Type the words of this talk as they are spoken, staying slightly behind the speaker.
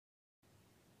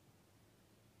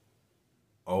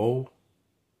Oh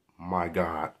my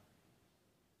God.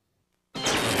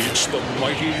 It's the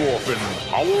Mighty Morphin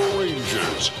Power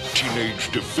Rangers, Teenage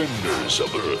Defenders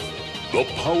of Earth. The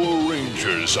Power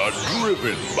Rangers are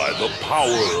driven by the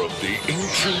power of the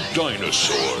ancient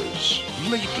dinosaurs.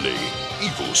 Lately,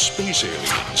 evil space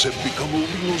aliens have become a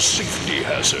real safety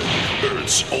hazard.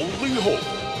 Earth's only hope,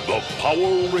 the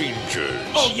Power Rangers.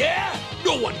 Oh yeah?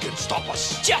 No one can stop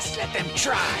us. Just let them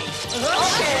try.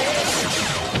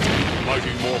 Okay.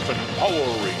 Mighty Morphin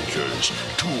Power Rangers,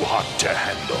 too hot to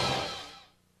handle.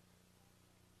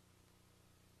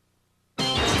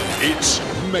 It's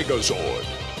Megazord.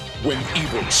 When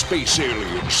evil space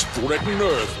aliens threaten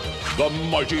Earth, the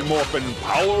Mighty Morphin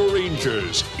Power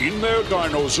Rangers, in their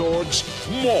Dinozords,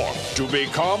 morph to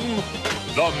become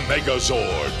the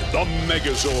Megazord. The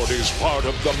Megazord is part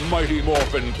of the Mighty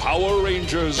Morphin Power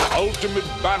Rangers Ultimate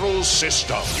Battle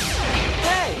System.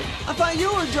 Hey, I thought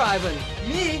you were driving.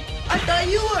 Me? I thought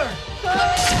you were.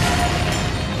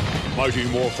 Mighty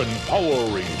Morphin Power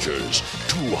Rangers,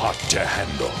 too hot to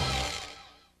handle.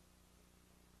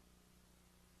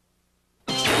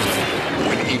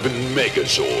 Even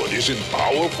Megazord isn't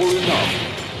powerful enough.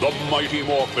 The Mighty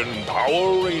Morphin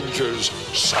Power Rangers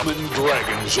summon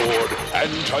Dragonzord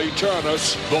and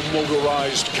Titanus, the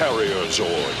motorized carrier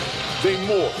Zord. They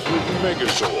morph with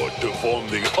Megazord to form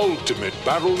the ultimate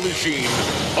battle machine,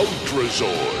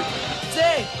 Ultrazord.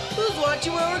 Say, who's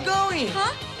watching where we're going?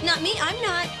 Huh? Not me, I'm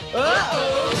not.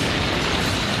 Uh-oh.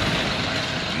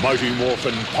 Mighty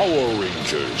Morphin Power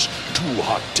Rangers, too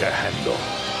hot to handle.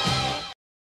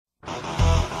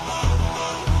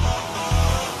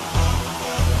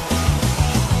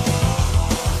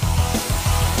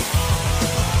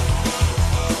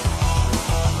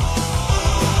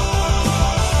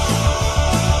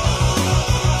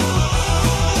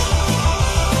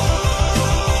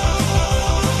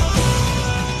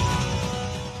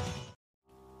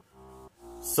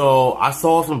 So I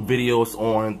saw some videos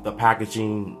on the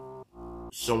packaging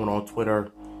shown on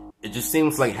Twitter. It just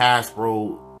seems like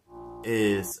Hasbro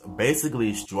is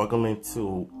basically struggling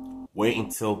to wait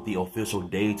until the official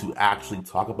day to actually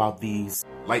talk about these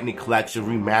Lightning Collection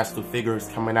remastered figures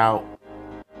coming out.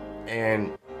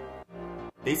 And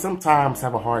they sometimes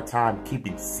have a hard time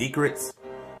keeping secrets,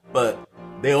 but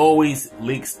they always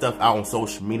leak stuff out on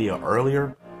social media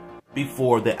earlier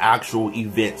before the actual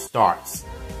event starts.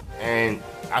 And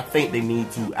I think they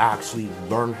need to actually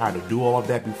learn how to do all of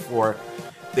that before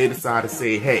they decide to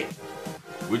say, hey,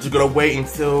 we're just gonna wait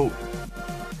until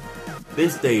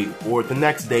this day or the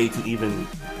next day to even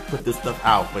put this stuff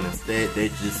out. But instead, they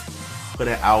just put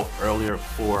it out earlier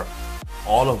for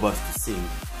all of us to see.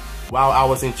 While I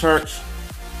was in church,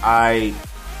 I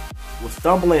was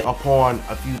stumbling upon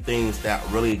a few things that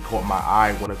really caught my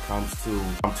eye when it comes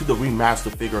to the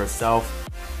remastered figure itself.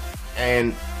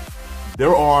 And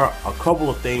there are a couple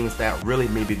of things that really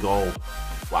made me go,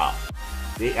 wow,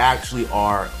 they actually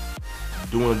are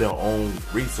doing their own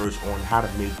research on how to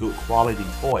make good quality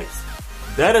toys.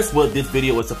 That is what this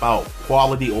video is about,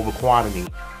 quality over quantity.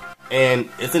 And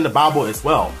it's in the Bible as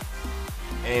well.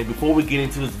 And before we get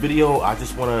into this video, I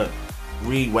just want to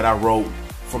read what I wrote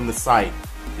from the site.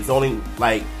 It's only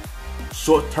like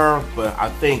short term, but I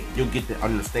think you'll get the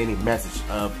understanding message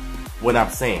of what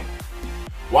I'm saying.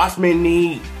 Watchmen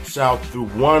need shout through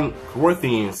 1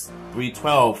 Corinthians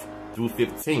 3:12 through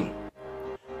 15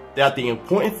 that the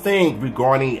important thing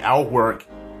regarding our work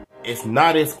is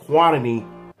not its quantity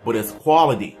but its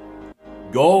quality.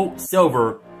 Gold,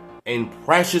 silver, and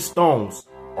precious stones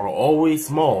are always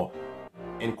small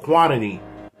in quantity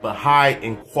but high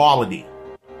in quality,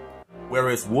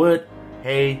 whereas wood,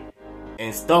 hay,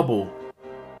 and stubble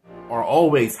are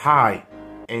always high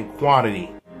in quantity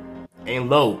and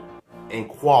low in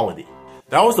quality.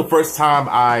 That was the first time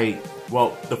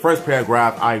the first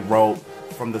paragraph I wrote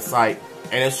from the site,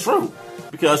 and it's true.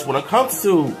 Because when it comes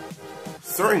to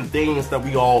certain things that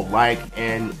we all like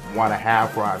and want to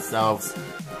have for ourselves,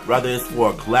 whether it's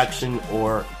for a collection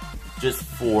or just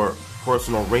for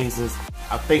personal reasons,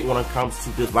 I think when it comes to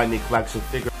this Lightning Collection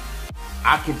figure,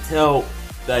 I can tell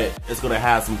that it's going to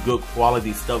have some good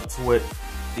quality stuff to it.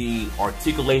 The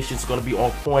articulation is going to be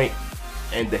on point,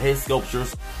 and the head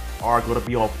sculptures are going to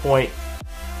be on point.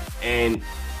 And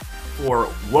for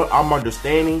what I'm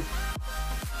understanding,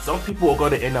 some people are going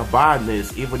to end up buying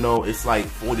this even though it's like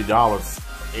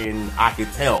 $40, and I can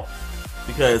tell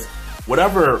because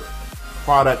whatever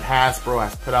product Hasbro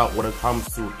has put out when it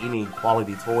comes to any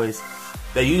quality toys,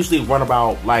 they usually run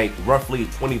about like roughly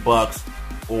 20 bucks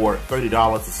or $30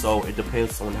 or so. It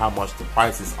depends on how much the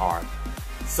prices are.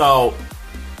 So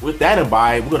with that in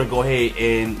mind, we're going to go ahead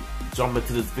and jump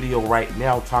into this video right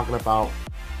now talking about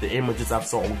the images I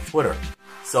saw on Twitter.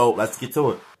 So let's get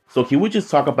to it. So can we just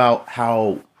talk about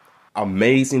how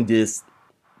amazing this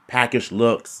package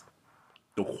looks?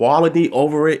 The quality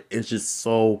over it is just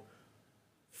so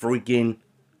freaking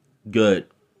good.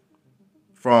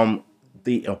 From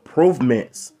the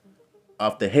improvements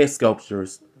of the head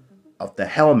sculptures, of the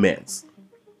helmets,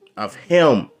 of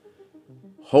him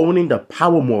holding the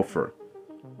power morpher.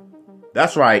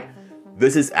 That's right,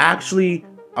 this is actually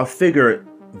a figure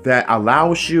that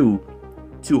allows you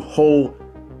to hold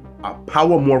a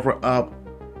power morpher up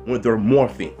when they're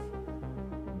morphing.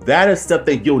 That is stuff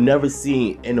that you'll never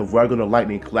see in a regular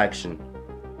Lightning collection,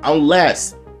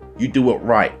 unless you do it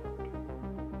right.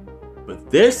 But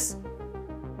this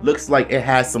looks like it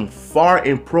has some far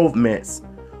improvements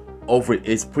over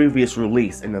its previous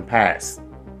release in the past.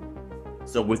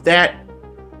 So with that,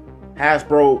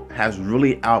 Hasbro has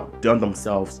really outdone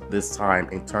themselves this time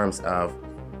in terms of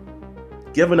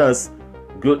giving us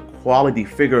good quality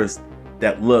figures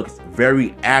that looks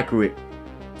very accurate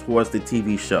towards the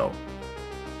TV show.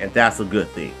 And that's a good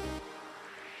thing.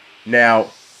 Now,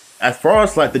 as far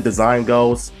as like the design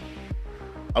goes,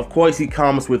 of course he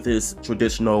comes with his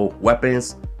traditional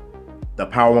weapons, the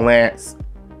power lance,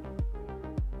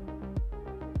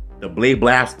 the blade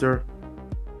blaster,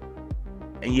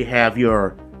 and you have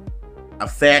your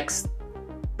effects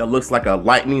that looks like a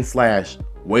lightning slash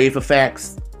wave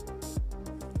effects.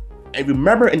 And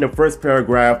remember in the first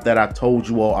paragraph that I told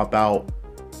you all about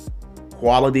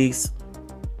qualities?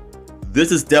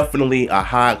 This is definitely a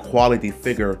high quality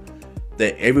figure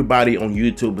that everybody on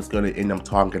YouTube is going to end up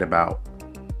talking about.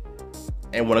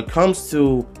 And when it comes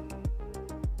to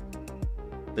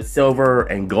the silver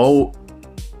and gold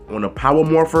on the power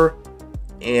morpher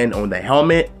and on the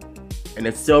helmet and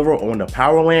the silver on the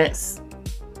power lance,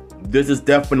 this is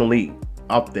definitely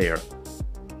up there.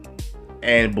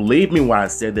 And believe me when I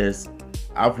say this,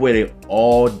 I've waited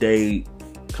all day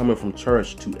coming from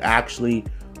church to actually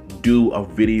do a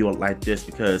video like this,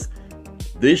 because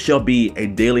this shall be a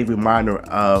daily reminder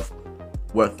of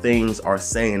what things are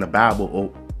saying in the Bible,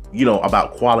 or you know,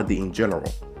 about quality in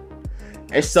general.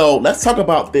 And so let's talk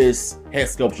about this head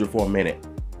sculpture for a minute.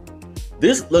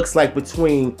 This looks like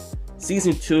between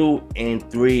season 2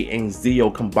 and 3 and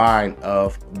Zeo combined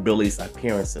of Billy's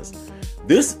appearances.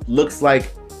 This looks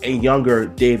like a younger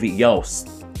David Yost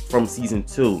from season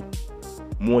 2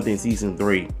 more than season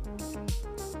 3.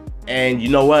 And you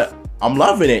know what? I'm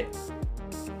loving it.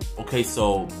 Okay,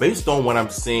 so based on what I'm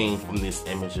seeing from these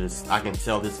images, I can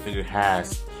tell this figure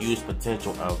has huge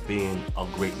potential of being a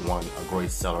great one, a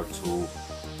great seller to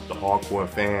the hardcore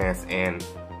fans and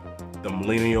the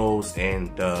millennials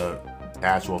and the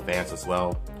casual fans as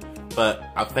well. But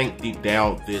I think deep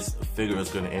down this figure is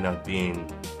going to end up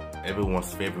being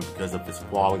everyone's favorite because of its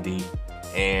quality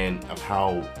and of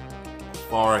how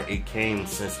far it came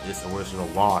since its original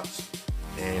launch.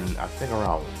 And I think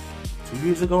around 2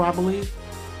 years ago, I believe,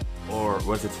 or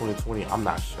was it 2020? I'm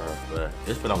not sure, but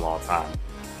it's been a long time.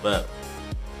 But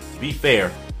to be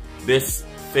fair, this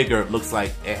figure looks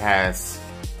like it has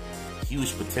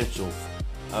huge potential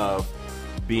of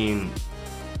being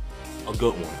a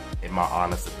good one, in my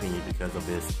honest opinion, because of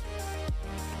its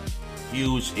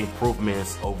huge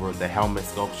improvements over the helmet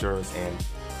sculptures and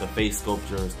the face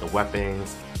sculptures, the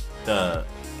weapons, the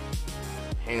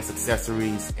hands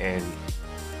accessories, and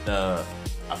the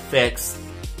effects.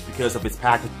 Because of its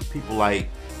package, people like,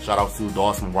 shout out to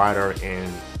Dawson Ryder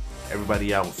and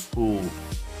everybody else who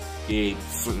gave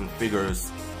certain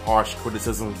figures harsh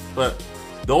criticisms, but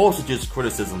those are just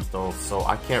criticisms though, so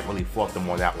I can't really fault them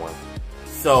on that one.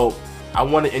 So I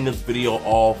want to end this video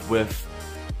off with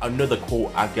another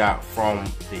quote I got from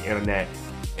the internet,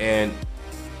 and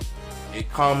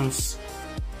it comes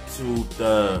to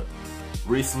the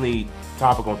recently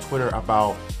topic on Twitter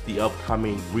about the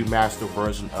upcoming remastered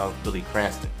version of Billy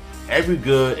Cranston. Every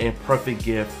good and perfect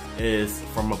gift is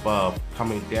from above,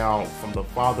 coming down from the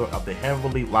Father of the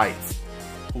heavenly lights,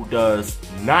 who does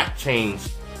not change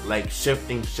like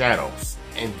shifting shadows.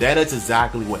 And that is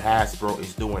exactly what Hasbro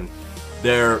is doing.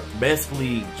 They're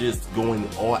basically just going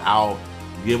all out,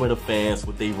 giving the fans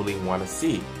what they really want to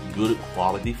see. Good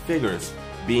quality figures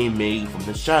being made from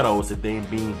the shadows and then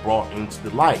being brought into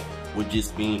the light, which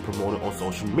is being promoted on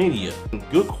social media.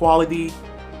 Good quality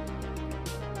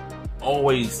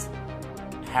always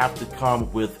have to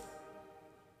come with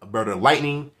a better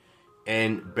lighting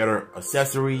and better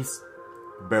accessories,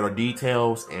 better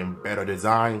details, and better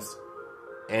designs.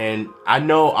 And I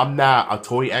know I'm not a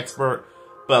toy expert,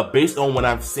 But based on what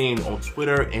I've seen on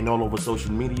Twitter and all over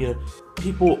social media,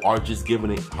 people are just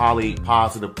giving it highly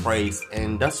positive praise,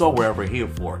 and that's all we're ever here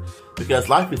for. Because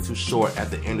life is too short at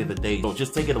the end of the day. So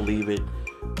just take it or leave it.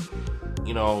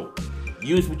 You know,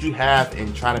 use what you have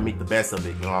and try to make the best of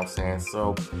it, you know what I'm saying?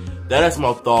 So that is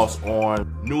my thoughts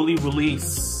on newly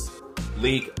released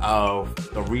leak of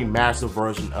the remastered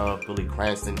version of Billy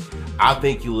Cranston. I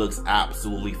think he looks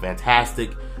absolutely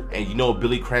fantastic. And you know,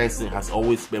 Billy Cranston has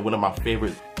always been one of my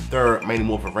favorite third Mighty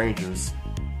Morphin Rangers,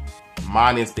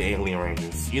 minus the Alien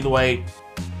Rangers. Either way,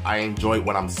 I enjoy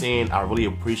what I'm seeing. I really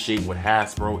appreciate what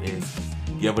Hasbro is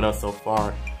giving us so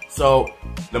far. So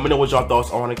let me know what y'all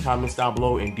thoughts are in the comments down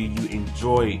below, and do you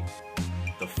enjoy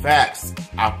the facts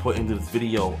I put into this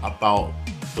video about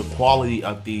the quality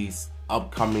of these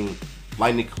upcoming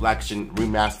Lightning Collection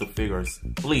remastered figures?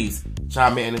 Please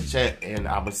chime in the chat, and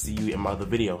I will see you in my other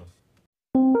video.